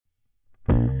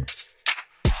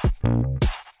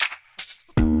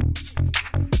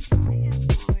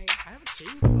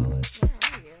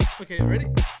Okay, ready?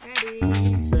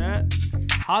 Ready. Set.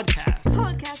 Podcast.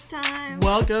 Podcast time.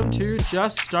 Welcome to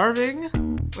Just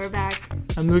Starving. We're back.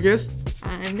 I'm Lucas.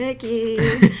 I'm Nikki.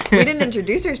 We didn't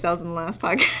introduce ourselves in the last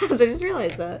podcast. I just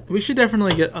realized that. We should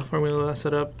definitely get a formula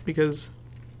set up because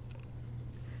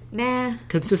Nah.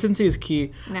 consistency is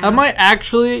key. No. Am I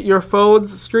actually your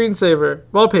phone's screensaver,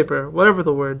 wallpaper, whatever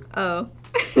the word? Oh.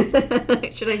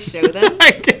 Should I show them?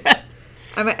 I guess.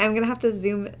 I'm going to have to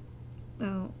zoom.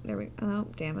 Oh, there we go. Oh,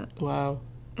 damn it. Wow.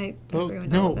 I Oh,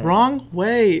 ruined no, all of it. wrong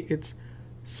way. It's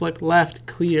swipe left,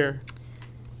 clear.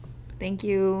 Thank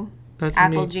you, That's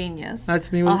Apple me. Genius.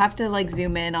 That's me. I'll have to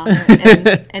zoom in on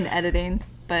it in editing,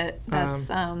 but that's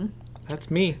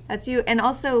That's me. that's you. And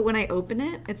also when I open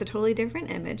it, it's a totally different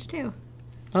image too.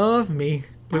 Of me.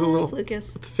 With a little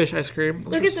Lucas. fish ice cream.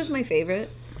 Lucas is my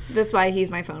favorite. That's why he's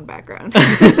my phone background.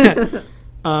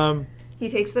 He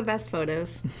takes the best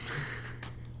photos.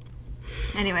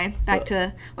 Anyway, back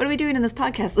to what are we doing in this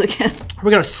podcast, Lucas?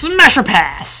 We're gonna smash or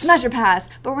pass. Smash or pass,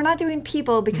 but we're not doing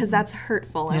people because that's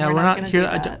hurtful. And Yeah, we're not not gonna here do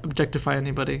to that. objectify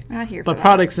anybody. We're not here for But that.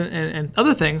 products and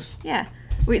other things. Yeah.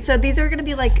 So these are going to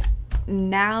be like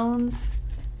nouns,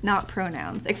 not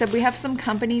pronouns. Except we have some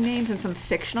company names and some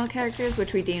fictional characters,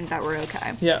 which we deemed that were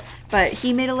okay. Yeah. But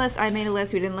he made a list, I made a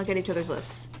list. We didn't look at each other's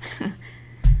lists.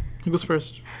 Who goes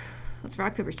first? Let's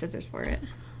rock, paper, scissors for it.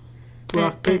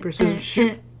 Rock, paper, scissors,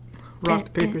 shoot.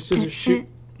 Rock, paper, scissors, shoot.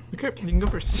 Okay, you can go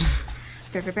first.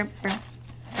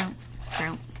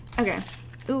 Okay.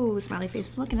 Ooh, smiley face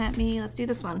is looking at me. Let's do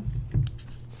this one.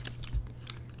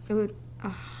 Ooh,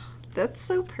 oh, that's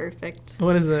so perfect.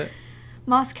 What is it?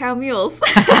 Moscow Mules.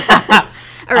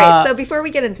 All right, so before we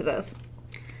get into this,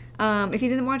 if you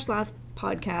didn't watch last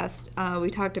podcast, we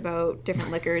talked about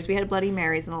different liquors. We had Bloody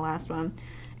Marys in the last one.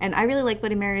 And I really like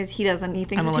Bloody Marys. He doesn't. He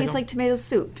thinks it tastes like tomato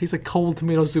soup. Tastes like cold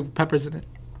tomato soup, peppers in it.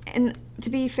 And to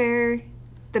be fair,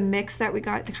 the mix that we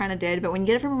got kind of did, but when you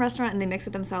get it from a restaurant and they mix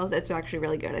it themselves, it's actually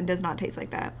really good and does not taste like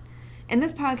that. In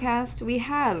this podcast, we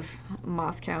have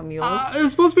Moscow Mules. It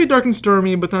was supposed to be dark and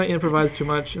stormy, but then I improvised too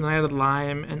much, and I added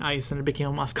lime and ice, and it became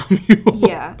a Moscow Mule.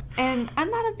 Yeah, and I'm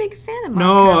not a big fan of Moscow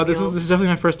No, Mules. this is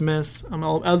definitely my first miss.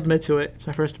 I'll admit to it. It's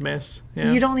my first miss.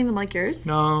 Yeah. You don't even like yours?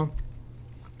 No.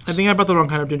 I think I bought the wrong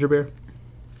kind of ginger beer.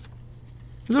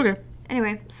 It's okay.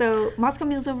 Anyway, so Moscow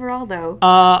Mules overall, though.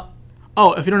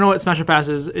 If you don't know what smash or pass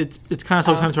is, it's kind of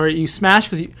self-explanatory. You smash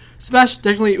because smash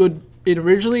technically it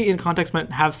originally in context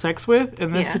meant have sex with,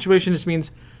 and this situation just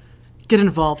means get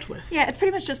involved with. Yeah, it's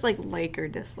pretty much just like or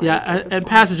dislike. Yeah, at this and point.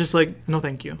 pass is just like no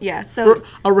thank you. Yeah, so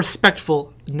A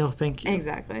respectful no thank you.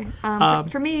 exactly.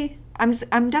 For me, I'm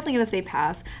definitely gonna say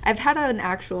pass. I've had an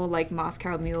actual like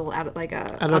Moscow Mule at like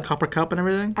Out of a copper cup and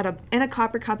everything. in a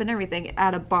copper cup and everything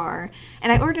at a bar,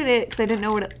 and I ordered it because I didn't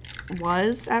know what it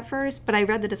was at first, but I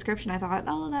read the description. I thought,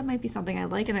 oh, that might be something I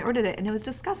like, and I ordered it, and it was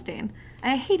disgusting.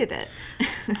 I hated it.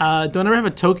 Don't ever have a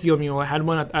Tokyo Mule. I had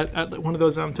one at one of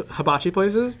those hibachi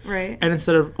places. Right. And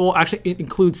instead of actually it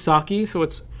includes sake, so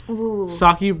it's Ooh.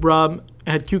 sake, rum.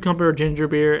 It had cucumber, ginger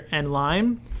beer, and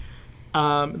lime.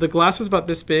 The glass was about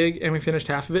this big, and we finished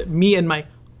half of it. Me and my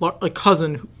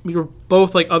cousin, we were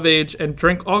both like of age and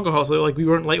drank alcohol, so like we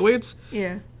weren't lightweights.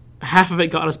 Yeah. Half of it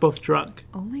got us both drunk.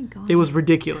 Oh my god. It was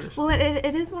ridiculous. Well,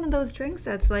 it is one of those drinks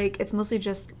that's like it's mostly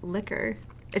just liquor.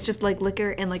 It's just like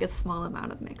liquor and like a small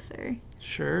amount of mixer,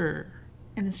 Sure.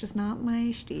 and it's just not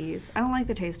my steez. I don't like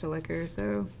the taste of liquor,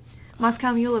 so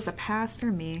Moscow Mule is a pass for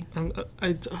me.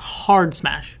 It's a hard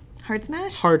smash. Hard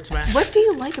smash. Hard smash. What do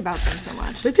you like about them so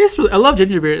much? They taste really. I love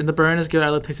ginger beer, and the burn is good. I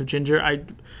love the taste of ginger.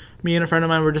 Me and a friend of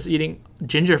mine were just eating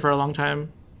ginger for a long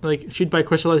time. Like she'd buy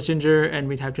crystallized ginger, and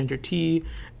we'd have ginger tea,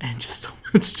 and just so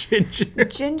much ginger.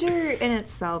 Ginger in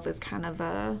itself is kind of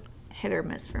a hit or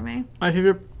miss for me. My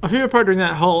favorite part during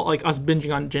that whole like us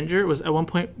binging on ginger was at one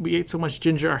point we ate so much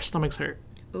ginger our stomachs hurt.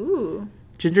 Ooh.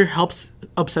 Ginger helps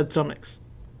upset stomachs.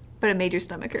 But it made your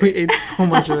stomach hurt. We ate so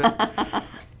much of it.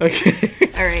 Okay.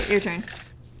 All right, your turn.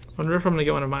 I wonder if I'm gonna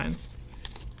get one of mine.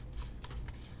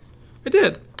 I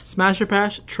did. Smash or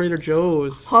pass, Trader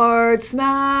Joe's. Hard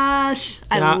smash.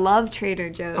 Yeah. I love Trader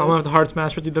Joe's. I love the hard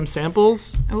smash with them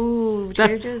samples. Ooh,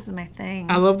 Trader Joe's is my thing.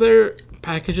 I love their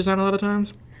package design a lot of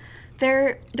times.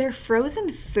 Their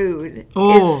frozen food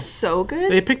Oh, is so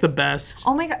good. They pick the best.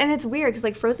 Oh my god, and it's weird because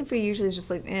like frozen food usually is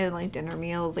just like like dinner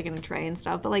meals like in a tray and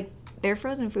stuff, but like their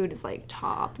frozen food is like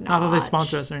top notch. Not that they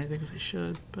sponsor us or anything, because they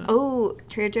should. But. Oh,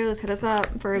 Trader Joe's, hit us up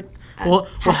for a We'll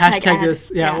hashtag ad.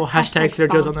 this. Yeah, we'll hashtag Trader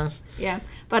Joe's on this. Yeah,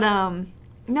 but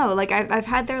no, like I've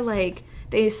had their like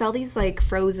they sell these like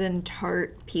frozen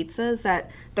tart pizzas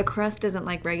that the crust isn't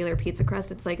like regular pizza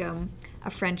crust. It's like a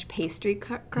French pastry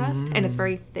crust, and it's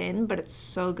very thin, but it's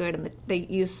so good. And they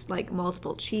use like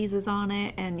multiple cheeses on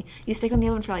it, and you stick it in the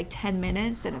oven for like 10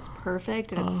 minutes, and it's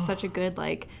perfect. And it's such a good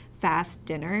like fast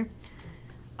dinner.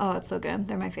 Oh, it's so good.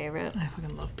 They're my favorite. I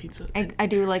fucking love pizza. I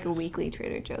do like a weekly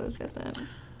Trader Joe's visit.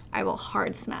 I will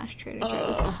hard smash Trader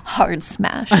Joe's. Hard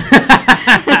smash.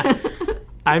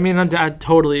 I mean, I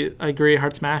totally agree.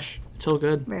 Hard smash. It's so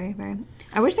good. Very, very.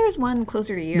 I wish there was one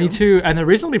closer to you. Me too. And they're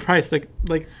reasonably priced. Like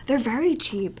they're very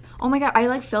cheap. Oh my God. I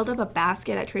like filled up a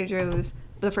basket at Trader Joe's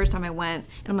the first time I went.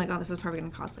 And I'm like, oh, this is probably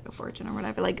going to cost like a fortune or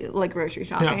whatever. Like grocery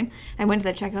shopping. Yeah. I went to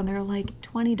the checkout and they were like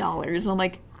 $20. And I'm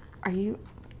like, are you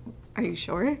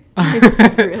sure?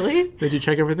 Like, really? Did you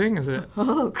check everything? Is it?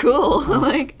 Oh, cool.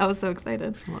 Like, I was so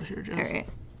excited. All right.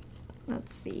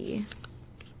 Let's see.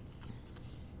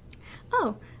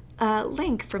 Oh,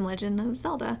 Link from Legend of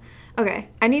Zelda. Okay,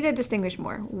 I need to distinguish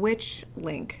more. Which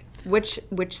Link? Which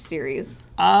series?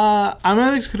 I'm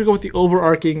gonna go with the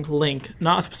overarching Link.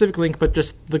 Not a specific Link, but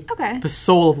just the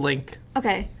soul of Link.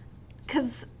 Okay.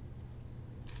 Because...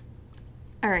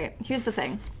 Alright, here's the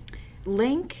thing.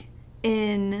 Link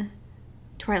in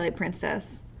Twilight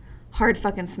Princess, hard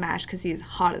fucking smash because he's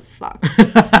hot as fuck.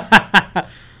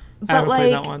 But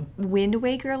like that one. Wind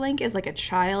Waker Link is like a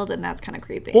child, and that's kind of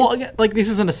creepy. Well, like this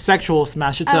isn't a sexual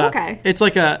smash. It's it's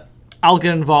like a I'll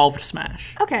get involved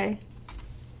smash. Okay,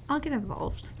 I'll get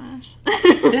involved smash.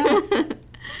 Yeah.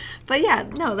 But yeah,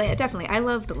 no, definitely. I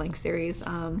love the Link series.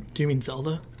 Do you mean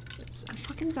Zelda?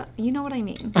 Fucking Zelda. You know what I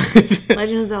mean.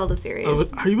 Legend of Zelda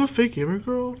series. Are you a fake gamer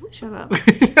girl? Shut up.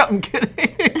 I'm kidding.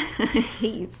 I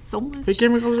hate you so much. Fake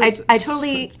gamer girl. I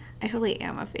totally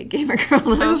am a fake gamer girl.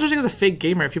 There's no such thing as a fake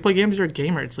gamer. If you play games, you're a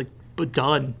gamer. It's like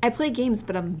done. I play games,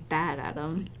 but I'm bad at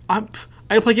them. I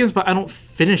play games, but I don't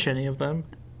finish any of them.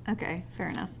 Okay, fair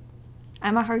enough.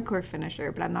 I'm a hardcore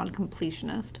finisher, but I'm not a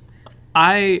completionist.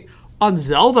 On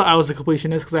Zelda, I was a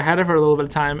completionist because I had it for a little bit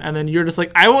of time, and then you're just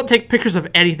like, I won't take pictures of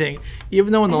anything,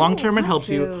 even though in the long term it helps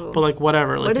you. But like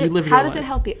whatever, like you live your life. How does it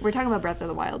help you? We're talking about Breath of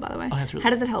the Wild, by the way. Oh, that's really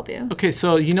how does it help you? Okay,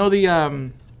 so you know the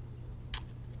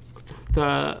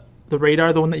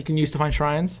radar, the one that you can use to find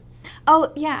shrines.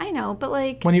 Oh yeah, I know, but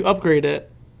like when you upgrade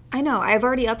it. I know, I've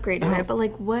already upgraded it, but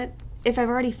like what if I've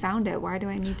already found it? Why do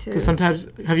I need to? Because sometimes,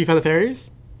 have you found the fairies?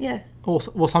 Yeah.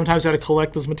 Well, sometimes you got to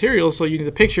collect those materials, so you need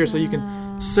the pictures so you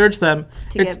can search them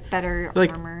to get better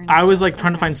like, armor. I was like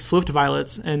trying to find Swift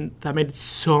Violets, and that made it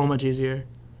so much easier.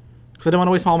 Because I didn't want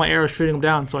to waste all my arrows shooting them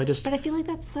down, so I just. But I feel like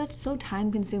that's so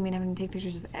time consuming having to take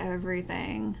pictures of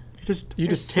everything. You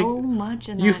just take so much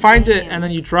in you that find game. it and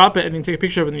then you drop it and then you take a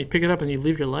picture of it and you pick it up and you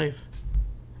leave your life.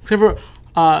 Except for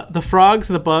the frogs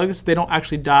and the bugs, they don't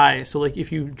actually die. So like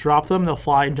if you drop them, they'll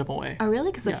fly and jump away. Oh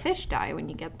really? Because the fish die when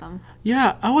you get them.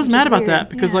 Yeah, I was mad about that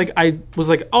because like I was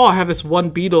like, oh, I have this one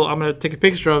beetle. I'm gonna take a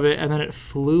picture of it, and then it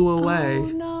flew away. Oh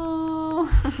no.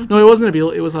 No, it wasn't a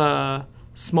beetle. It was a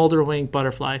smolderwing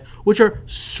butterfly, which are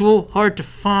so hard to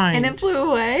find. And it flew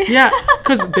away. Yeah,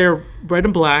 because they're red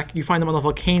and black. You find them on the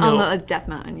volcano. On the Death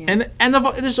Mountain, yeah. And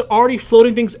there's already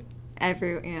floating things.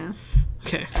 Yeah.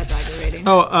 Okay. That's aggravating.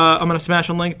 Oh, I'm gonna smash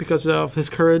on Link because of his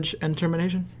courage and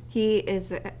determination. He is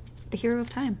the hero of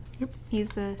time. Yep. He's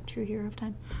the true hero of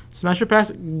time. Smash or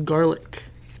pass? Garlic.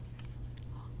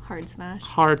 Hard smash.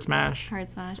 Hard smash.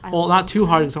 Hard smash. Well, not too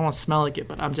hard because I want to smell like it,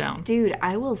 but I'm down. Dude,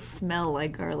 I will smell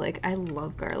like garlic. I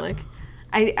love garlic.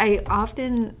 I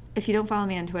often, if you don't follow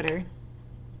me on Twitter.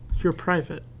 You're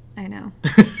private. I know.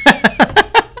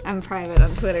 I'm private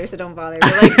on Twitter, so don't bother.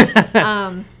 But like,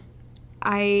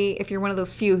 if you're one of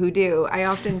those few who do, I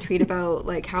often tweet about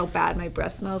like how bad my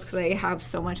breath smells because I have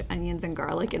so much onions and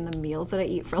garlic in the meals that I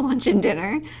eat for lunch and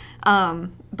dinner.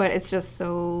 But it's just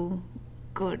so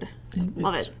good.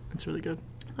 Love it. It's really good.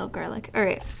 Love garlic. All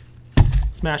right.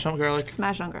 Smash on garlic.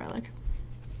 Smash on garlic.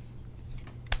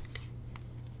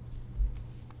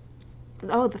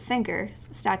 Oh, the Thinker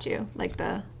statue, like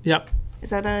the. Yep. Is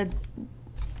that a?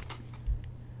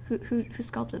 Who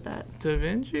sculpted that? Da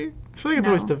Vinci. I feel like it's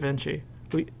always Da Vinci.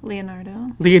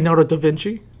 Leonardo da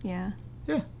Vinci. Yeah.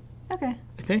 Yeah. Okay.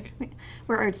 I think.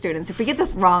 We're art students. If we get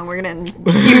this wrong, we're gonna in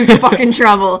huge fucking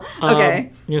trouble. Okay.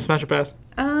 You gonna smash or pass?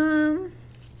 I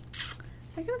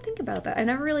gotta think about that. I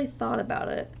never really thought about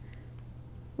it.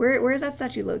 Where is that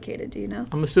statue located? Do you know?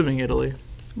 I'm assuming Italy.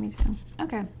 Me too.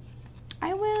 Okay.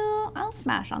 I'll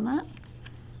smash on that.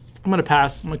 I'm gonna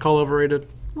pass. I'm gonna call overrated.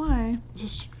 Why?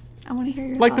 Just. I want to hear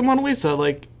your like thoughts. The Mona Lisa.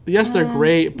 Like yes, they're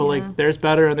great, but like there's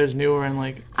better and there's newer and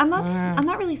like. I'm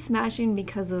not really smashing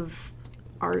because of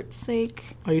art's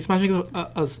sake. Are you smashing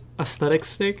aesthetics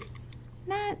sake?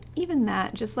 Not even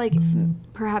that. Just like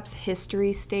perhaps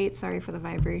history state. Sorry for the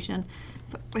vibration.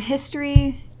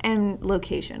 history and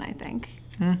location, I think.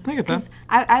 I get that. 'Cause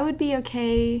I would be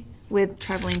okay with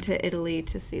traveling to Italy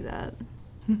to see that.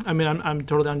 I mean, I'm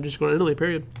totally down to just go to Italy,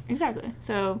 period. Exactly.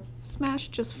 So, smash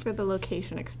just for the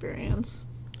location experience.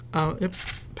 Yep.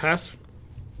 Pass.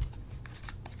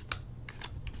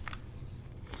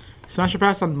 Smash or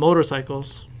pass on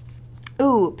motorcycles?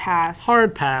 Ooh, pass.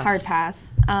 Hard pass. Hard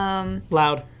pass.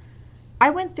 Loud. I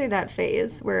went through that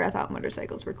phase where I thought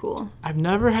motorcycles were cool. I've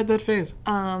never had that phase.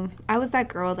 I was that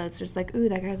girl that's just like, ooh,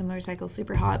 that guy has a motorcycle,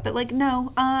 super hot. But like,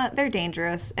 no, they're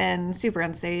dangerous and super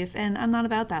unsafe, and I'm not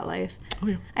about that life. Oh,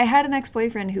 yeah. I had an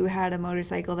ex-boyfriend who had a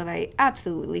motorcycle that I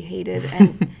absolutely hated,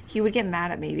 and he would get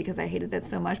mad at me because I hated it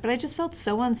so much. But I just felt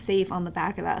so unsafe on the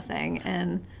back of that thing,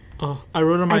 and Oh, I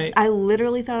rode on my. I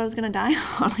literally thought I was gonna die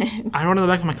on it. I rode on the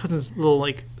back of my cousin's little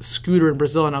like scooter in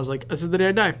Brazil, and I was like, "This is the day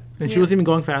I die." And she Yeah. wasn't even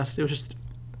going fast. It was just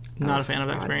not a fan of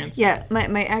that experience. Yeah,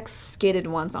 my ex skidded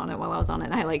once on it while I was on it,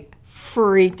 and I like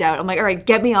freaked out. I'm like, all right,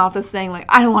 get me off this thing. Like,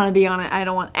 I don't want to be on it. I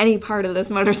don't want any part of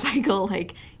this motorcycle.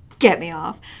 Like, get me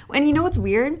off. And you know what's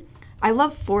weird? I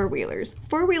love four-wheelers.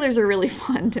 Four-wheelers are really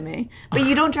fun to me, but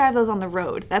you don't drive those on the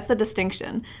road. That's the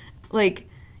distinction. Like,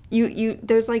 you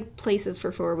there's like places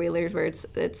for four-wheelers where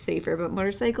it's safer, but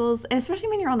motorcycles, and especially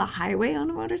when you're on the highway on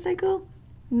a motorcycle,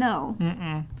 no,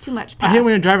 too much. I hate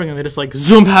when you're driving and they just like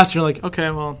zoom past. And you're like, okay,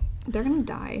 well, They're gonna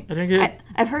die. I think it.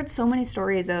 I've heard so many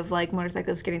stories of like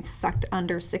motorcyclists getting sucked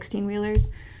under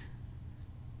 16-wheelers.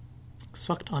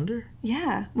 Sucked under?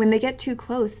 Yeah, when they get too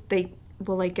close, they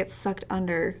will like get sucked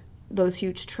under those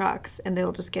huge trucks, and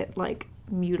they'll just get like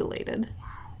mutilated. Wow.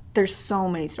 There's so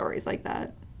many stories like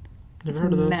that. Never It's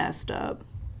heard of those. messed up.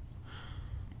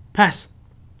 Pass.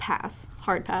 Pass.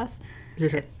 Hard pass. Your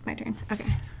turn. My turn. Okay.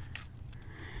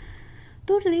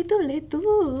 Doodly doodly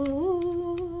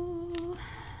doo.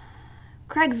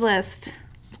 Craigslist.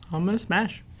 I'm gonna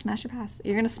smash. Smash or pass?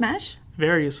 You're gonna smash?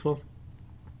 Very useful.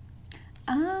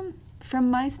 From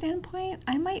my standpoint,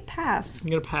 I might pass.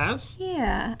 You gonna pass?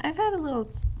 Yeah, I've had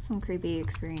some creepy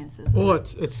experiences. Well,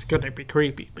 it's gonna be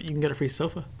creepy, but you can get a free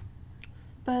sofa.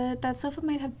 But that sofa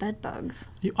might have bed bugs.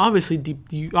 You obviously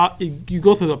you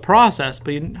go through the process,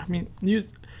 but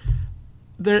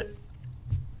there.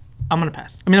 I'm gonna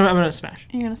pass. I mean, I'm gonna smash.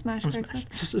 You're gonna smash I'm gonna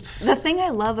Craigslist? smash. It's The thing I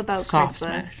love about soft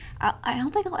Craigslist, smash. I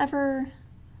don't think I'll ever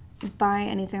buy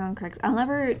anything on Craigslist. I'll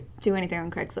never do anything on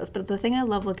Craigslist, but the thing I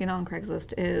love looking on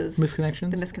Craigslist is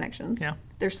misconnections. the misconnections. Yeah.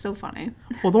 They're so funny.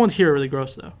 Well, the ones here are really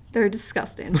gross though. They're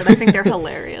disgusting, but I think they're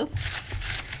hilarious.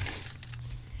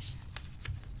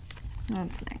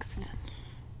 What's next?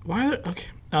 Why?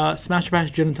 Okay. Smash or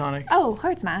pass gin and tonic. Oh,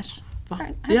 Heart Smash.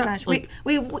 Heart yeah, Smash. like-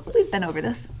 We've been over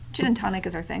this. Gin and tonic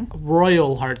is our thing.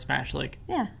 Royal heart smash, like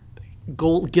Yeah.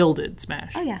 gilded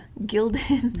smash. Oh, yeah.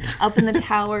 Gilded, up in the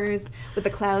towers, with the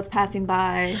clouds passing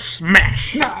by.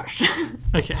 Smash. Smash.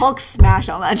 Okay. Hulk smash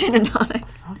on that gin and tonic.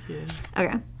 Fuck yeah.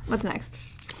 Okay, what's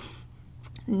next?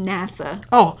 NASA.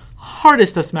 Oh,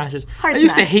 hardest of smashes. Hard I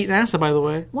used smash. to hate NASA, by the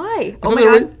way. Why? Oh thought my they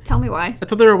were- god, tell me why. I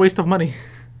thought they were a waste of money.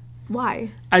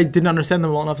 Why? I didn't understand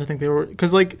them well enough to think they were,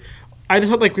 because like I just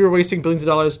thought like we were wasting billions of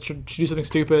dollars to do something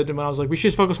stupid, and when I was like, we should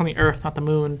just focus on the Earth, not the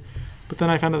Moon. But then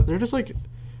I found out they're just like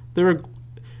they're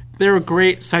a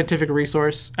great scientific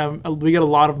resource. We get a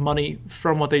lot of money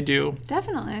from what they do.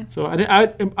 Definitely. So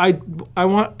I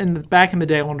want back in the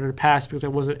day I wanted to pass because I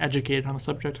wasn't educated on the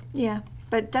subject. Yeah,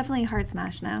 but definitely Heart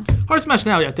Smash now. Hard smash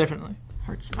now, yeah, definitely.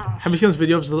 Heart Smash. Have you seen those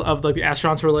videos of like the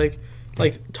astronauts who are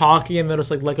like talking and they're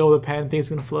just like let go of the pen, things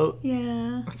gonna float?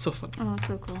 Yeah. That's so fun. Oh, it's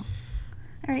so cool.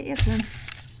 All right, yes, then.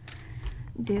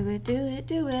 Do it, do it,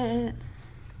 do it.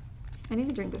 I need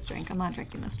to drink this drink. I'm not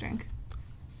drinking this drink.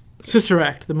 Sister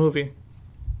Act, the movie.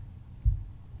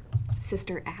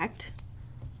 Sister Act?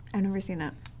 I've never seen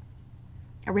it.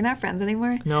 Are we not friends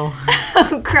anymore? No,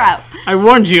 Oh, crap. I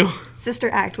warned you. Sister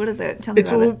Act, what is it? Tell me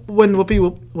It's about it. when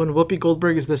Whoopi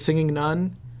Goldberg is the singing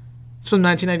nun. It's from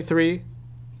 1993.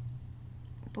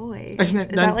 Boy. Actually,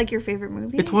 Is that like your favorite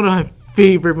movie? It's one of my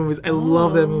favorite movies. I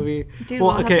love that movie. Dude,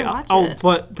 we'll have to watch it.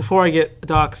 But before I get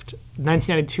doxxed,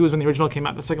 1992 is when the original came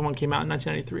out. The second one came out in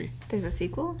 1993. There's a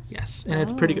sequel? Yes, and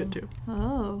it's pretty good too.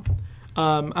 Oh.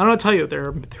 I don't know what to tell you.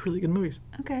 They're really good movies.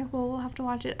 Okay, well, we'll have to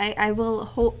watch it. I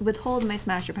will withhold my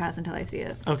Smash or Pass until I see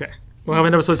it. Okay. We'll have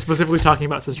an episode specifically talking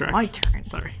about Sister Act. My turn.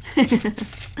 Sorry.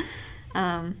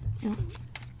 Only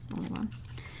one.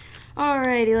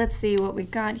 Alrighty, let's see what we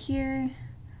got here.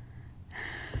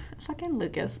 Fucking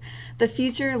Lucas. The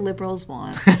future liberals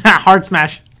want. Hard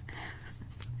smash.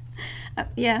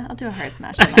 Yeah, I'll do a hard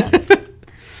smash on that.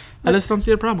 I just don't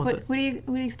see a problem with What do you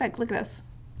expect? Look at us.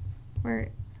 We're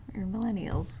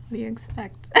millennials. What do you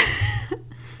expect? it.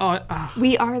 Oh,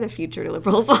 We are the future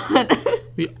liberals want.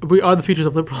 We are the features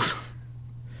of liberals.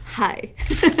 Hi.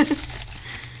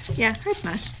 Yeah, heart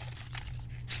smash.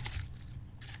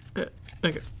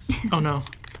 Okay. Oh no.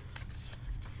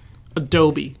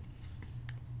 Adobe.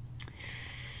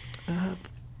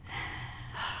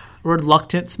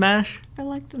 Reluctant smash.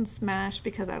 Reluctant smash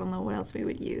because I don't know what else we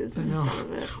would use instead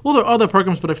of it. Well, there are other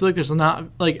programs, but I feel like there's not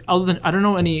like other than I don't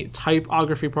know any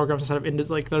typography programs instead of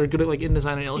that are good at like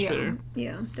InDesign and Illustrator.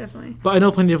 Yeah, definitely. But I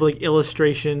know plenty of like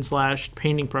illustration /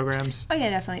 painting programs. Oh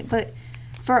yeah, definitely. But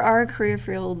for our career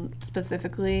field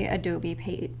specifically,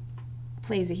 Adobe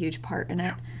plays a huge part in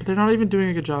it. But they're not even doing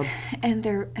a good job. And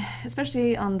they're,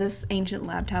 especially on this ancient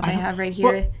laptop I have right here.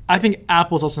 Well, I think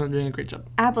Apple's also not doing a great job.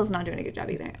 Apple's not doing a good job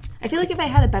either. I feel like if I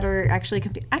had a better actually,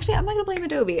 I'm not gonna blame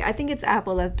Adobe. I think it's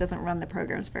Apple that doesn't run the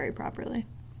programs very properly.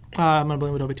 I'm gonna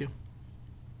blame Adobe too.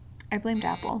 I blamed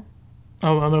Apple.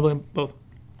 Oh, I'm gonna blame both.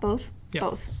 Both? Yeah.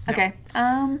 Both. Yeah. Okay.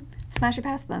 Smash or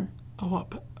pass then. Oh,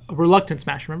 what? A reluctant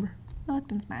smash. Remember?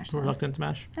 Reluctant smash. Then. Reluctant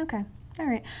smash. Okay. All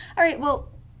right. Well,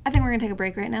 I think we're gonna take a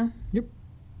break right now. Yep.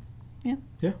 Yeah.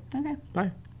 Yeah. Okay.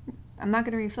 Bye. I'm not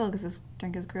gonna refill because this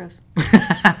drink is gross.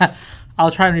 I'll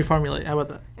try and reformulate. How about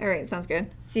that? All right. Sounds good.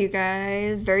 See you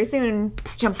guys very soon.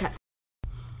 Jump cut.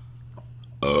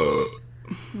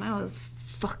 That was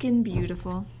fucking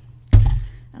beautiful.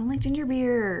 I don't like ginger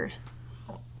beer.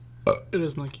 It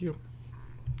isn't like you.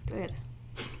 Good.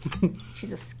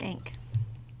 She's a skank.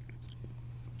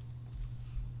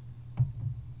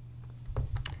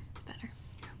 It's better.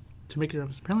 To make it up,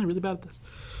 it's apparently really bad at this.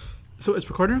 So it's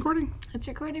recording? It's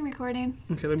recording.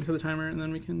 Okay, let me set the timer and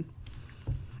then we can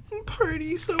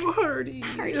party so hardy.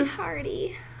 Party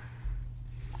hardy.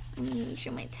 I'm gonna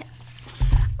show my tits.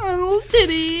 A little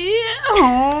titty.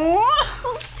 Aww.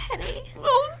 Little titty.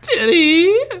 Little titty.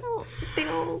 Oh, big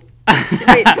old.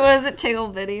 Wait, so what is it?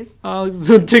 Tiggle bitties?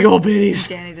 So tickle bitties.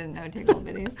 Danny didn't know tiggle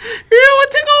bitties. You know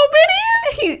what tickle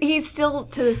bitty is? He still,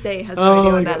 to this day, has no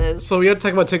idea what that is. So we have to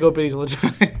talk about tickle bitties all the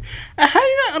time. How do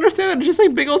you not understand that? It's just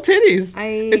like big old titties.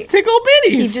 It's tickle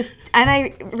bitties. And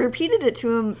I repeated it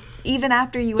to him even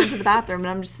after you went to the bathroom, and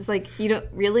I'm just like, you don't,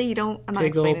 I'm not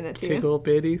explaining it to you. Tickle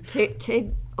bitties.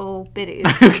 Tickle bitties.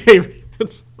 Okay.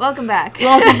 Welcome back.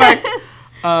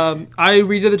 I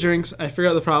redid the drinks. I figured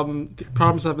out the problem. The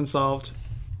problems have been solved.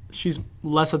 She's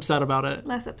less upset about it.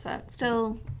 Less upset.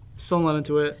 Still not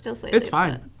into it. Still slightly It's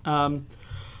fine.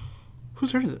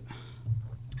 Whose turn is it?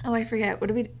 Oh, I forget. What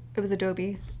did we... It was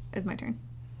Adobe. It's my turn.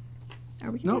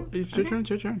 Are we... No, it's your turn. It's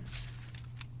your turn.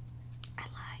 I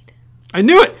lied. I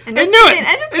knew it! I knew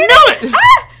it!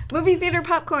 Ah! Movie theater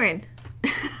popcorn.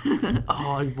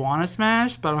 Oh, I want to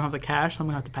smash, but I don't have the cash, so I'm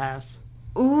going to have to pass.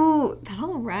 Ooh, that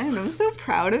all rhymed. I'm so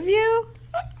proud of you.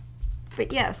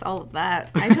 But yes, all of that.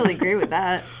 I totally agree with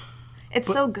that. It's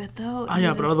so good, though. Oh,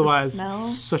 yeah, but otherwise,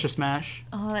 such a smash.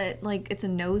 Oh, it's a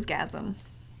nosegasm.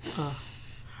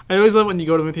 I always love when you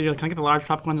go to the movie theater, you're like, can I get the large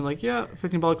popcorn? They're like, yeah,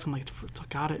 $15. I'm like,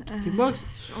 got it, $15.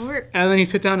 Sure. And then you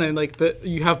sit down and like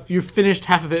you've finished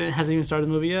half of it and it hasn't even started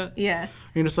the movie yet. Yeah.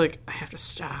 You're just like, I have to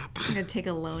stop. I'm going to take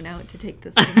a loan out to take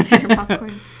this movie theater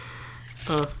popcorn.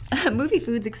 Movie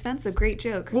food's expensive. Great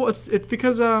joke. Well, it's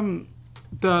because they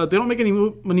don't make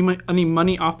any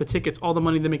money off the tickets. All the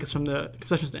money they make is from the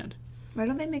concession stand. Why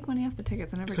don't they make money off the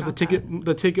tickets? I never because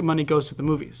the ticket money goes to the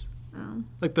movies. Oh.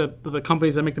 Like the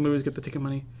companies that make the movies get the ticket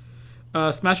money.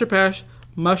 Smash or pass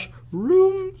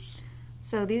mushrooms.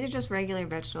 So these are just regular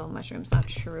vegetable mushrooms, not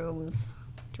shrooms.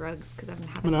 Drugs, because I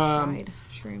haven't tried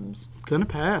shrooms. Gonna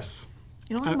pass.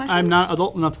 You don't like mushrooms? I'm not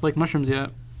adult enough to like mushrooms yet.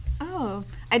 Oh,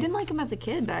 I didn't like them as a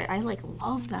kid, but I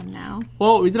love them now.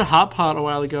 Well, we did a hot pot a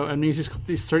while ago, and we used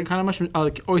these certain kind of mushrooms,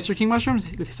 like Oyster King mushrooms.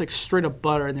 They taste like straight up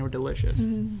butter, and they were delicious.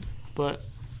 Mm. But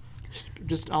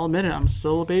I'll admit it, I'm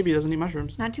still a baby. Doesn't eat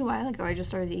mushrooms. Not too while ago, I just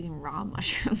started eating raw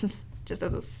mushrooms just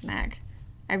as a snack.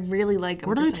 I really like them.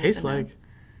 What do they taste like?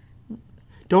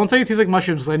 Don't say it tastes like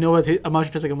mushrooms, because I know a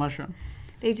mushroom tastes like a mushroom.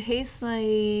 They taste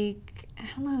like, I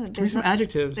don't know. Give me some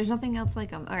adjectives. There's nothing else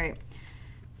like them. All right.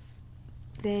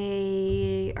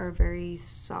 They are very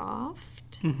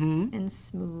soft and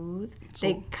smooth.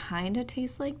 They kind of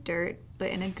taste like dirt, but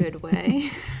in a good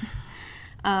way.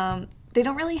 They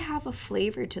don't really have a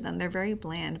flavor to them. They're very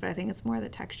bland, but I think it's more the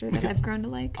texture that I've grown to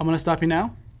like. I'm going to stop you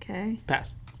now. Okay.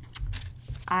 Pass.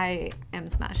 I am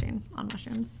smashing on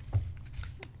mushrooms.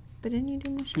 But didn't you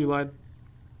do mushrooms? You lied.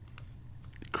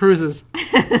 Cruises.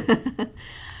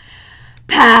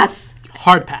 Pass.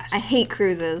 Hard pass. I hate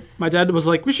cruises. My dad was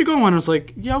like, we should go on one. I was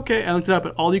like, yeah, okay. I looked it up,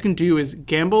 and all you can do is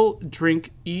gamble,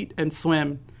 drink, eat, and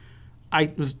swim.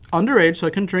 I was underage, so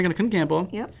I couldn't drink and I couldn't gamble.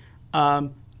 Yep.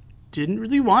 Didn't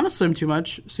really want to swim too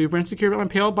much. Super insecure about my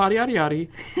pale body, yada yada.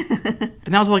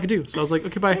 And that was all I could do. So I was like,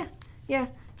 okay, bye. Yeah.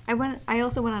 I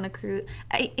also went on a cruise.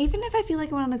 Even if I feel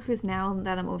like I went on a cruise now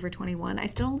that I'm over 21, I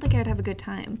still don't think I'd have a good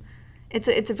time. It's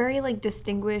a very like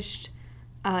distinguished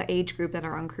age group that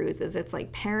are on cruises. It's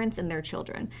like parents and their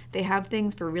children. They have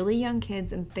things for really young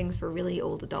kids and things for really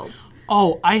old adults.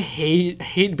 Oh, I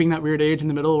hate being that weird age in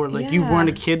the middle where like you weren't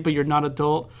a kid but you're not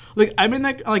adult. Like I'm in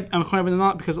that, like I'm kind of in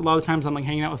that because a lot of times I'm like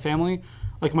hanging out with family.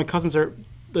 Like my cousins are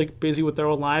like busy with their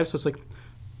own lives, so it's like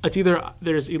it's either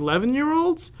there's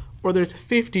 11-year-olds or there's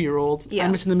 50-year-olds. Yeah.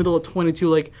 I'm just in the middle of 22.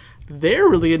 Like they're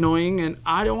really annoying and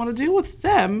I don't want to deal with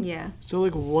them. Yeah. So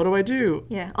like what do I do?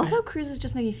 Yeah. Also, cruises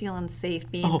just make you feel unsafe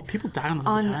being People die on the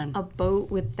time. a boat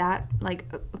with that like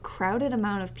a crowded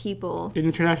amount of people In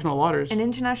international waters. in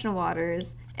international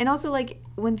waters. And also, like,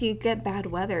 once you get bad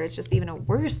weather, it's just even a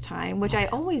worse time, which I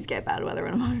always get bad weather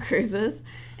when I'm on cruises.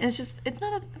 And it's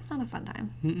not a fun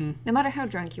time. Mm-mm. No matter how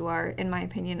drunk you are, in my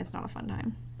opinion, it's not a fun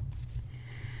time.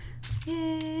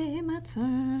 Yay, my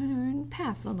turn.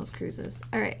 Pass on those cruises.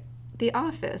 All right. The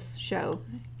Office show,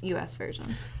 U.S.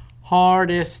 version.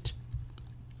 Hardest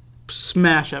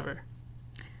smash ever.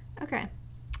 Okay.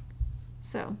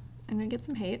 So, I'm going to get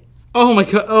some hate. Oh my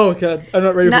god, I'm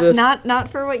not ready for this. Not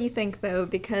for what you think, though,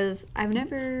 because I've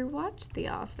never watched The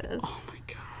Office. Oh my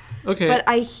god. Okay. But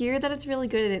I hear that it's really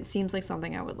good, and it seems like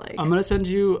something I would like. I'm gonna send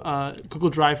you a Google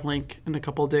Drive link in a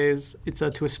couple of days. It's to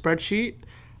a spreadsheet,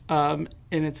 and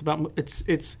it's about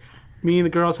it's me and the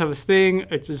girls have this thing.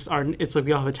 It's just it's like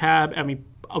we all have a tab, and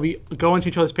we go into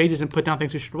each other's pages and put down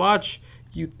things we should watch.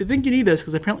 I think you need this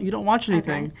because apparently you don't watch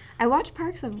anything. Okay. I watch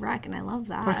Parks and Rec, and I love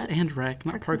that. Parks and Rec,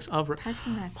 not Parks of Rec. Parks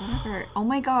and Rec, whatever. Oh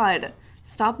my god.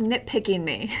 Stop nitpicking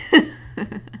me.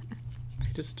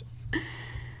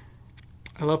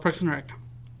 I love Parks and Rec.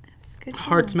 It's a good show.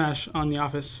 Hard smash on The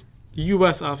Office.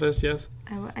 U.S. Office, yes.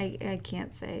 I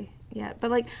can't say yet.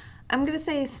 But, like, I'm going to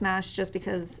say Smash just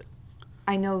because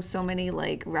I know so many,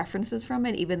 like, references from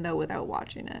it, even though without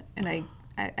watching it. And I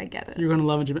get it. You're gonna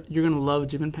love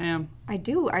Jim and Pam. I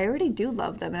do. I already do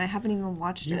love them, and I haven't even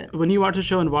watched it. When you watch the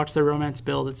show and watch their romance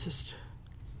build, it's just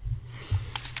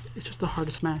the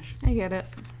hardest smash. I get it.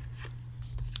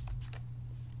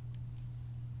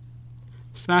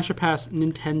 Smash or pass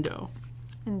Nintendo.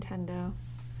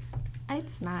 I'd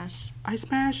smash. I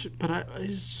smash, but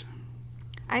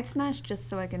I'd smash just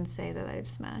so I can say that I've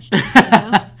smashed.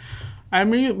 Nintendo. I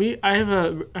mean, I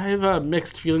have a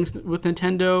mixed feelings with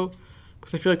Nintendo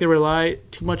because I feel like they rely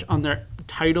too much on their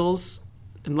titles,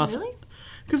 unless. Really?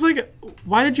 Because like,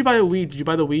 why did you buy a Wii? Did you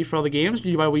buy the Wii for all the games?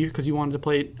 Did you buy a Wii because you wanted to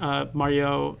play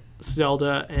Mario,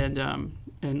 Zelda,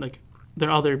 and like their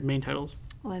other main titles?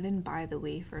 Well, I didn't buy the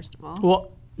Wii, first of all.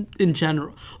 Well, in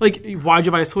general, like, why'd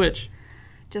you buy a Switch?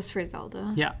 Just for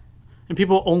Zelda. Yeah, and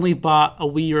people only bought a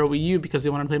Wii or a Wii U because they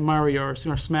wanted to play Mario or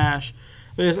Smash.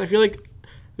 I feel like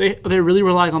they're really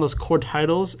relying on those core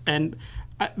titles, and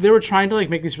they were trying to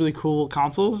like make these really cool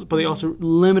consoles, but they also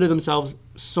limited themselves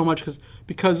so much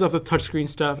because of the touchscreen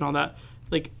stuff and all that.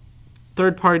 Like,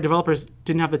 third-party developers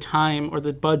didn't have the time or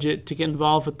the budget to get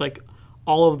involved with like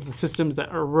all of the systems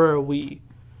that were a Wii.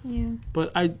 Yeah.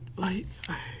 But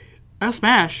I'll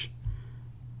smash.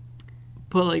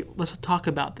 But like, let's talk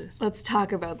about this. Let's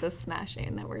talk about this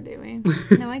smashing that we're doing.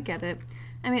 No, I get it.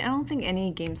 I mean, I don't think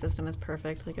any game system is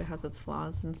perfect. Like, it has its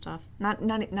flaws and stuff. Not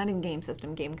even game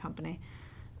system, game company,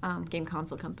 game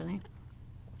console company.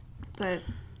 But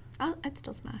I'd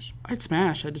still smash. I'd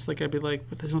smash. I'd be like,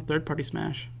 but there's no third-party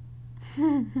smash.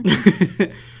 Your turn.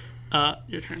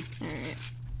 All right,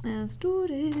 let's do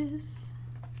this.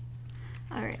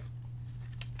 All right.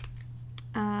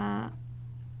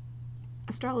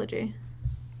 Astrology.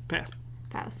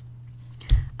 Pass.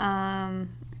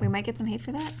 We might get some hate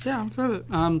for that. Yeah, I'm for that.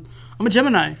 I'm a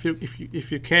Gemini.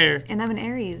 If you care. And I'm an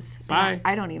Aries. Bye.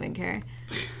 I don't even care.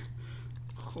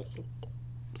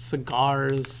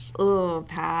 Cigars. Oh,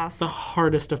 pass. The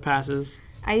hardest of passes.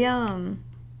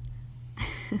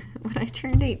 When I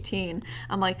turned 18,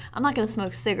 I'm like, I'm not going to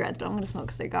smoke cigarettes, but I'm going to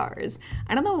smoke cigars.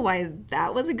 I don't know why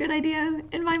that was a good idea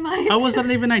in my mind. How was that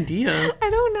even an idea? I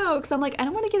don't know, because I'm like, I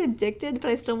don't want to get addicted, but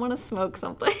I still want to smoke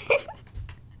something.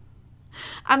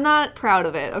 I'm not proud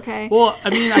of it, okay? Well,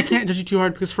 I mean, I can't judge you too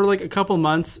hard because for like a couple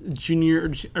months,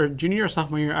 junior or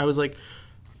sophomore year, I was like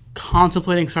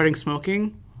contemplating starting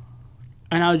smoking.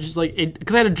 And I was just like,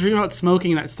 because I had a dream about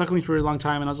smoking that stuck with me for a really long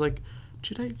time. And I was like,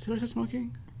 should I start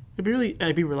smoking?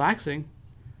 It'd be relaxing.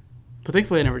 But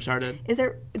thankfully I never started.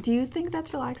 Do you think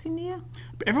that's relaxing to you?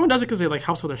 Everyone does it because it like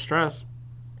helps with their stress.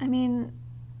 I mean,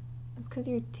 it's because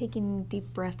you're taking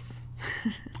deep breaths.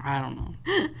 I don't know.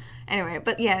 Anyway,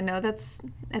 but yeah, no, it's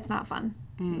not fun.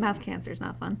 Mouth cancer is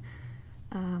not fun.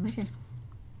 My turn.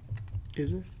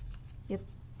 Is it? Yep.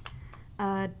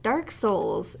 Dark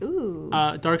Souls. Ooh.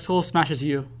 Dark Souls smashes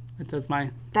you. That's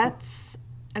my. That's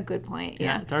a good point.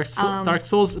 Yeah. Dark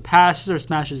Souls passes or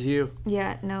smashes you.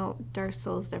 Yeah, no, Dark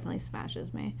Souls definitely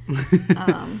smashes me.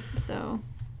 So.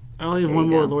 I only have There one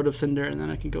you more go. Lord of Cinder, and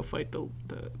then I can go fight the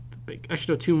big.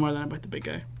 Actually, no, two more, then I fight the big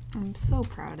guy. I'm so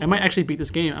proud of I might actually beat this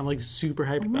game. I'm like super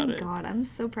hyped Oh about my it. god, I'm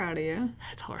so proud of you.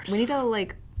 It's hard. We need to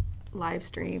like live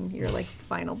stream your like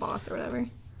final boss or whatever.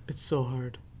 It's so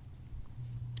hard.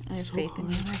 I have So faith in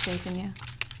you. I have faith in you.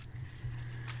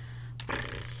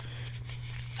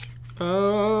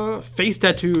 Face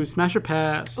tattoos, smash or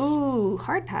pass. Ooh,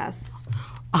 hard pass.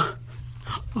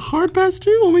 A hard pass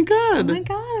too. Oh my god. Oh my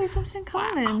god, there's something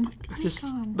common. Oh Just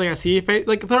God. like I see face,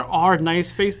 like there are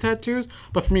nice face tattoos,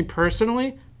 but for me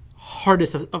personally,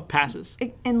 hardest of passes.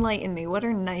 Enlighten me. What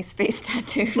are nice face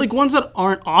tattoos? Like ones that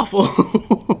aren't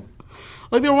awful.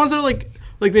 Like there are ones that are like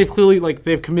they've clearly like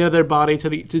they've committed their body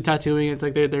to tattooing. It's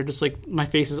like they're just like my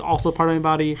face is also part of my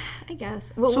body. I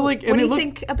guess. Well, So, like, what and do it you look-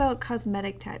 think about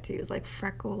cosmetic tattoos, like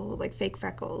like fake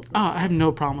freckles? and Oh, stuff? I have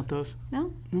no problem with those.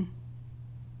 No,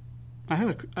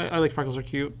 I like freckles are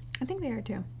cute. I think they are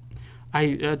too. I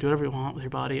do whatever you want with your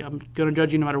body. I'm gonna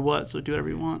judge you no matter what, so do whatever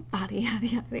you want. Body, yada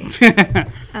yada.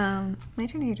 My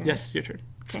turn or your turn? Yes, your turn.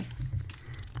 Okay.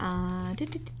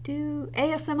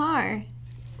 ASMR.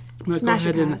 Go Smash or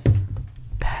ahead and- pass?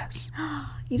 Pass.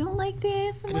 You don't like the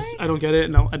ASMR? I don't get it.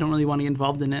 No, I don't really want to get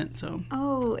involved in it. So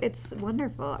Oh, it's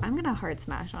wonderful. I'm gonna hard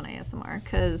smash on ASMR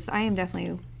because I am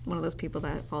definitely one of those people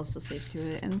that falls asleep to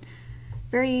it and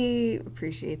very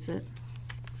appreciates it.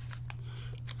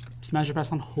 smash or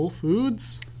pass on Whole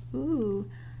Foods. Ooh.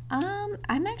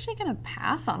 I'm actually gonna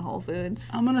pass on Whole Foods.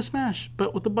 I'm gonna smash,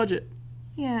 but with the budget.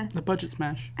 Yeah. The budget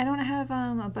smash. I don't have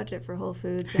a budget for Whole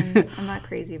Foods and I'm not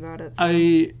crazy about it.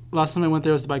 So. Last time I went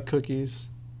there was to buy cookies.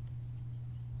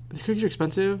 The cookies are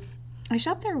expensive. I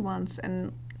shopped there once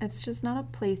and it's just not a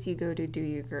place you go to do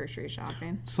your grocery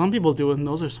shopping. Some people do it, and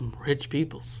those are some rich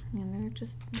peoples. And they're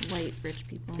just white rich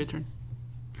people. Your turn.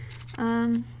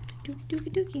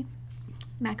 Dookie dookie.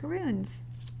 Macaroons.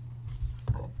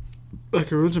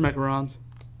 Macaroons or macarons?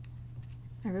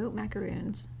 I wrote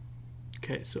macaroons.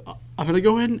 Okay, so I'm gonna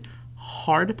go ahead and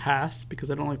hard pass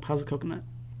because I don't like piles of coconut.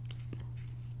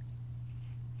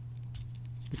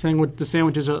 The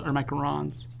sandwiches are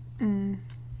macarons.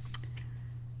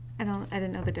 I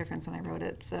didn't know the difference when I wrote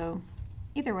it, so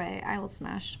either way, I will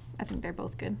smash. I think they're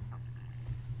both good.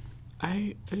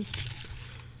 I just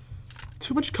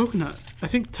too much coconut. I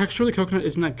think texturally coconut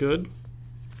isn't that good.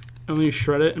 And then you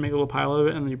shred it and make a little pile of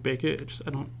it, and then you bake it.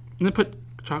 I don't. And then put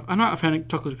chocolate. I'm not a fan of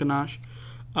chocolate ganache.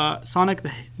 Sonic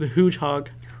the huge hog.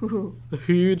 Ooh. The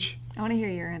huge. I want to hear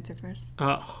your answer first.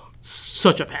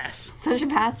 Such a pass. Such a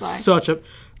pass. Why? Such a.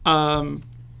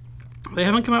 They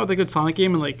haven't come out with a good Sonic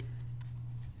game in like.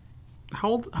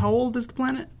 How old is the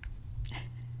planet?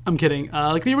 I'm kidding.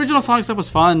 Like the original Sonic stuff was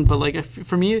fun, but like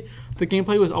for me, the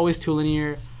gameplay was always too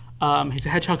linear. He's a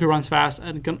hedgehog who runs fast,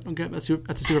 and that's a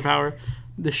superpower.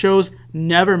 The shows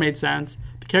never made sense.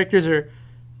 The characters are,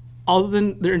 other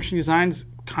than their interesting designs,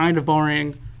 kind of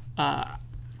boring. But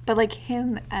like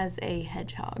him as a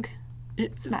hedgehog.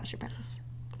 Smash or pass.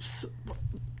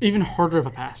 Even harder of a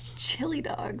pass. Chili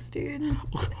dogs, dude.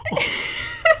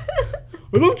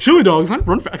 I love chili dogs. I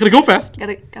run fast. I gotta go fast.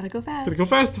 Gotta go fast. Gotta go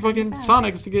fast to fucking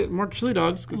Sonics to get more chili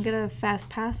dogs. I'm gonna fast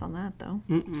pass on that though.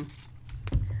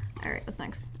 All right, what's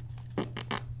next?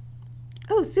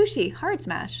 Oh, sushi, hard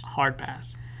smash. Hard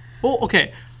pass. Well,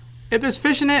 okay. If there's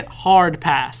fish in it, hard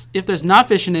pass. If there's not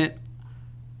fish in it,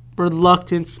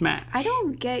 reluctant smash. I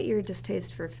don't get your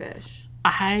distaste for fish.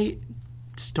 I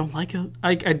just don't like it.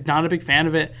 I'm not a big fan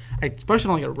of it. I especially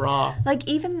don't like it raw. Like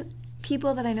even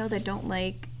people that I know that don't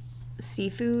like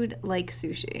seafood like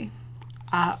sushi.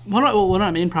 One of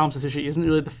my main problems with sushi isn't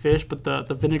really the fish, but the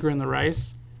vinegar and the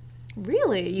rice.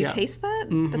 Really? You Yeah. taste that?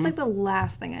 That's like the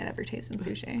last thing I'd ever taste in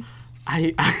sushi.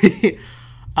 I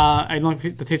don't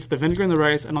like the taste of the vinegar and the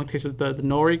rice. I don't like the taste of the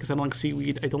nori because I don't like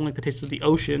seaweed. I don't like the taste of the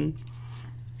ocean.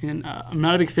 And I'm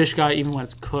not a big fish guy even when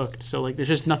it's cooked. So like there's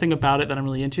just nothing about it that I'm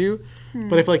really into.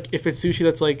 But if it's sushi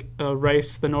that's like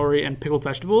rice, the nori, and pickled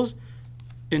vegetables,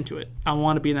 into it. I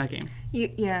want to be in that game.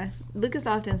 Yeah. Lucas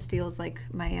often steals like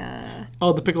my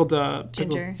Oh, the pickled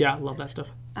ginger. Yeah, I love that stuff.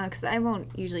 because I won't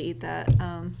usually eat that,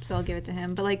 so I'll give it to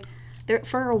him. But like,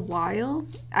 for a while,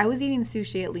 I was eating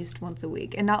sushi at least once a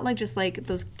week, and not like just like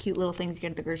those cute little things you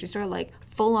get at the grocery store, like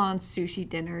full on sushi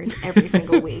dinners every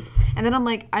single week. And then I'm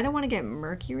like, I don't want to get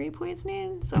mercury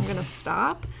poisoning, so I'm gonna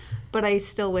stop. But I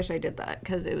still wish I did that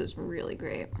because it was really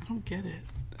great. I don't get it.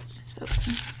 So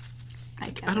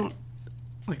I don't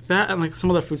like that, and like some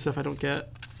other food stuff I don't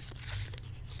get.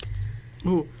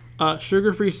 Ooh,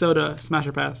 Sugar-free soda, smash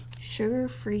or pass?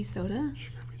 Sugar-free soda?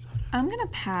 Sugar-free soda. I'm gonna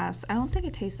pass. I don't think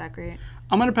it tastes that great.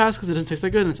 I'm gonna pass because it doesn't taste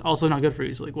that good, and it's also not good for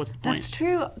you. So like, what's the point? That's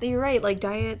true. You're right. Like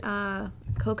Diet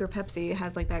Coke or Pepsi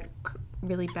has like that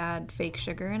really bad fake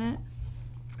sugar in it.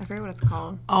 I forget what it's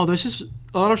called. Oh, there's just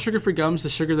a lot of sugar-free gums. The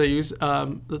sugar they use,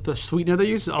 the sweetener they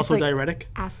use is also like diuretic.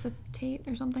 Acetate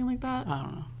or something like that. I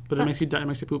don't know, but So- it makes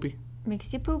you poopy.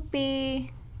 Makes you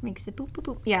poopy. Makes you poop poop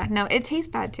poop. Yeah, no, it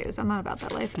tastes bad too, so I'm not about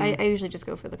that life. I usually just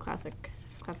go for the classic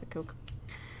Coke.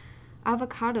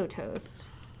 Avocado toast.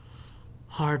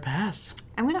 Hard pass.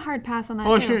 I'm gonna hard pass on that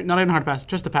Oh, too. sure, not even hard pass,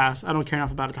 just a pass. I don't care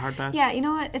enough about it to hard pass. Yeah, you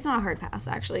know what? It's not a hard pass,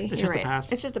 actually. It's You're just a right.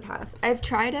 pass. It's just a pass. I've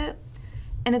tried it,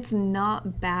 and it's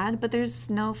not bad, but there's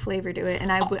no flavor to it,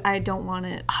 and I don't want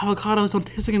it. Avocados don't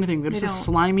taste like anything. They're just a don't.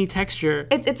 slimy texture.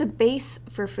 It's a base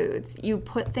for foods. You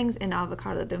put things in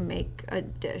avocado to make a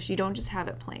dish. You don't just have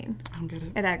it plain. I don't get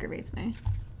it. It aggravates me.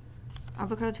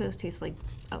 Avocado toast tastes like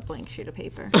a blank sheet of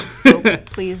paper. So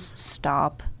please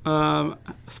stop.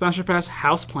 Smash or pass,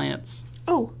 house plants.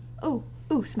 Oh,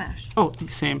 smash. Oh,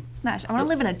 same. Smash. I want to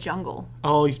live in a jungle.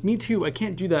 Oh, me too. I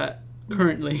can't do that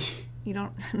currently. You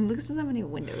don't. Lucas doesn't have any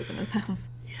windows in his house.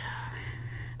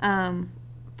 Yeah.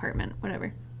 Apartment,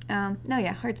 whatever. No,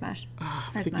 yeah, hard smash. I'm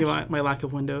Hard thinking smash. about my lack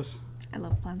of windows. I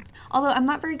love plants. Although I'm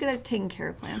not very good at taking care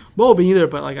of plants. Well, me neither,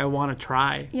 but like I want to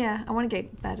try. Yeah, I want to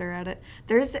get better at it.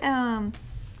 There's I'm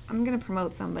gonna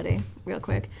promote somebody real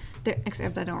quick.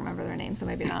 Except I don't remember their name, so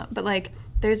maybe not. But like,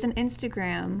 there's an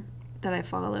Instagram that I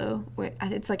follow where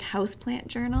it's like Houseplant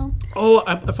Journal. Oh,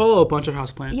 I follow a bunch of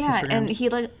houseplant Yeah, Instagrams. and he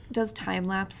like does time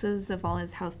lapses of all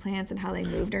his houseplants and how they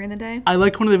move during the day. I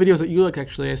liked one of the videos that you like.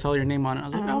 Actually, I saw your name on it. I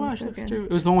was like, Oh, oh, gosh, so that's good. true.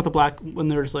 It was the one with the black when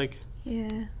they were just like, Yeah.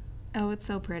 Oh, it's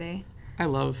so pretty. I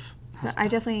love. So I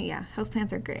definitely,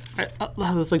 houseplants are great. I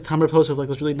love this like Tumblr post of like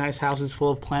those really nice houses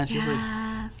full of plants. Just like,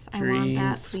 Yes, I want that,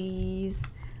 dreams. please.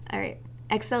 All right,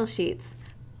 Excel sheets.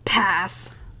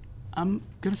 Pass. I'm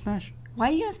gonna smash. Why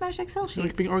are you gonna smash Excel I like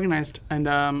sheets? being organized, and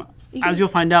You as can- you'll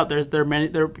find out,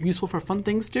 they're useful for fun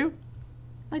things too,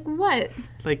 Like what?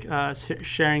 like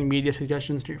sharing media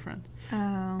suggestions to your friends.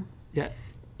 Oh, Yeah,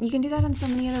 you can do that on so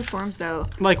many other forms though.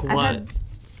 like I've what? had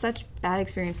such bad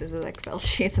experiences with Excel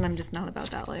sheets, and I'm just not about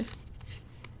that life.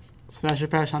 Smash or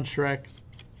pass on Shrek.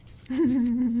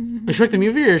 Is Shrek the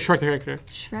movie or Shrek the character?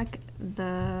 Shrek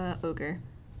the ogre.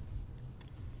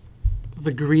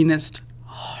 The greenest,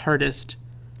 hardest,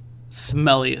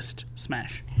 smelliest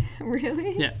smash.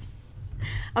 Really? Yeah.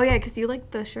 Oh yeah, because you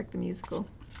like the Shrek the musical.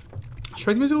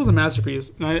 Shrek the musical is a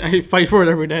masterpiece, and I fight for it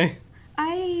every day.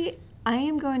 I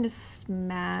am going to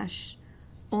smash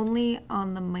only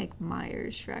on the Mike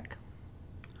Myers Shrek.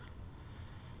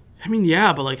 I mean,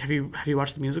 yeah, but like, have you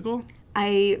watched the musical?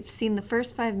 I've seen the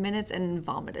first 5 minutes and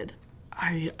vomited.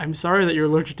 I'm sorry that you're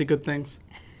allergic to good things.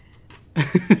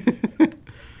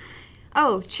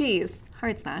 Oh, cheese.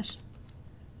 Hard smash.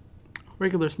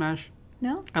 Regular smash.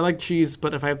 No? I like cheese,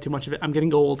 but if I have too much of it, I'm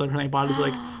getting old, and my body's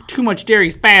like, too much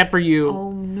dairy's bad for you.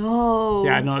 Oh no.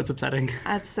 Yeah, I know, it's upsetting.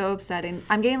 That's so upsetting.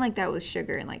 I'm getting like that with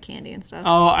sugar and like candy and stuff.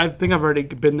 Oh, I think I've already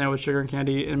been there with sugar and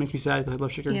candy, and it makes me sad because I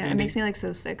love sugar yeah, and it candy. makes me like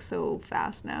so sick so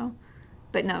fast now.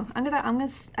 But no,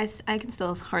 I can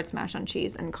still hard smash on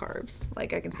cheese and carbs.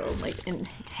 Like I can still like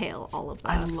inhale all of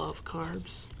I that. love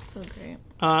carbs. So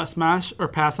great. Smash or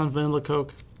pass on vanilla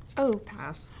Coke? Oh,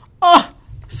 pass. Oh,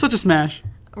 such a smash.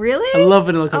 Really? I love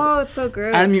vanilla Coke. Oh, it's so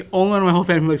gross. I'm the only one in my whole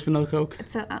family who likes vanilla Coke.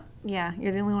 It's so, yeah,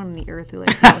 you're the only one on the earth who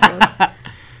likes Coke.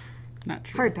 Not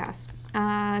true. Hard pass.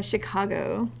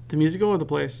 Chicago, The musical or the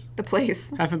place? the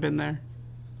place. I haven't been there.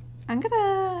 I'm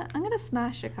gonna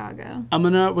smash Chicago. I'm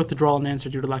gonna withdraw an answer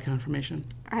due to lack of information.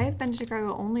 I have been to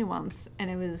Chicago only once, and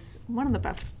it was one of the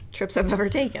best trips I've ever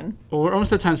taken. Well, we're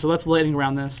almost at time, so let's lightning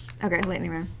round this. Okay,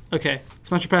 lightning round. Okay,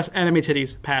 smash or pass? Anime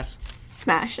titties, pass.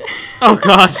 Smash. Oh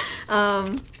god.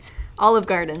 Olive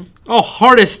Garden. Oh,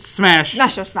 hardest smash.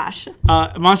 Smash or smash.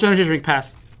 Monster Energy drink,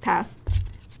 pass. Pass.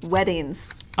 Weddings.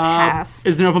 Pass.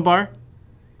 Is there an open bar?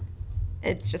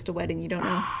 It's just a wedding. You don't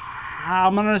know.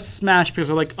 I'm gonna smash because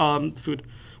I like food.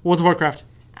 World of Warcraft,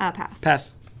 Pass.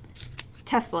 pass.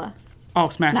 Tesla. Oh,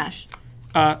 smash.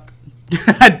 Smash.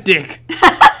 Dick,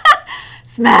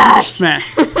 Smash.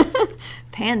 smash.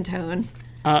 Pantone.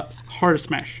 Hardest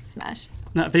smash. Smash.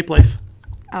 Not Vape Life,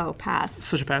 Oh, pass.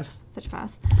 such a pass. Such a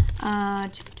pass.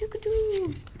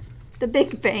 Chicka-doo-ka-doo. The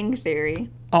Big Bang Theory.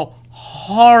 Oh,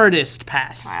 hardest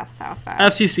pass. Pass, pass,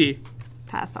 pass. FCC,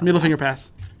 Pass, pass. middle pass. finger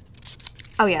pass.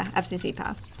 Oh yeah, FCC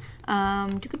pass.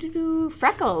 Chicka-doo-doo.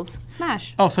 Freckles.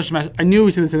 Smash. Oh, such a smash. I knew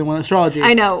we said the same one. Astrology.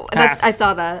 I know. Pass. I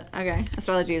saw that. Okay.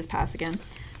 Astrology is pass again.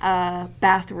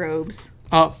 Bathrobes.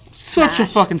 Oh, such a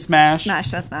Smash. fucking smash.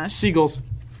 Smash, that's smash. Seagulls.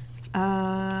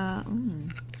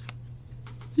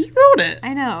 You wrote it.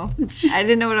 I know. I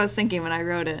didn't know what I was thinking when I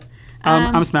wrote it.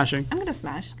 I'm smashing. I'm gonna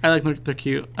smash. I like them. They're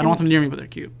cute. I don't want them near me, but they're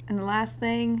cute. And the last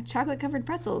thing, chocolate-covered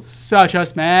pretzels. Such a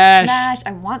smash. Smash.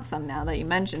 I want some now that you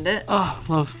mentioned it. Oh,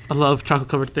 I love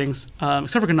chocolate-covered things.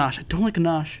 Except for ganache. I don't like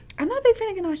ganache. I'm not a big fan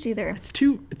of ganache either. It's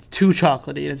too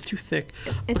chocolatey and it's too thick.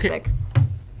 It's thick.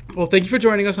 Well, thank you for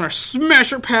joining us on our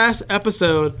Smasher Pass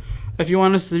episode. If you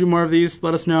want us to do more of these,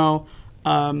 let us know.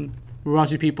 We're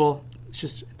raunchy people.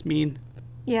 It's mean.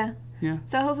 Yeah. Yeah.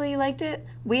 So hopefully you liked it.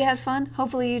 We had fun.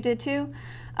 Hopefully you did too.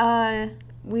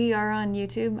 We are on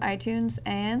YouTube, iTunes,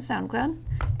 and SoundCloud.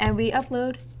 And we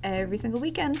upload every single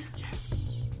weekend.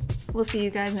 Yes. We'll see you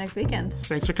guys next weekend.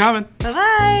 Thanks for coming.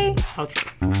 Bye-bye.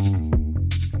 Outro.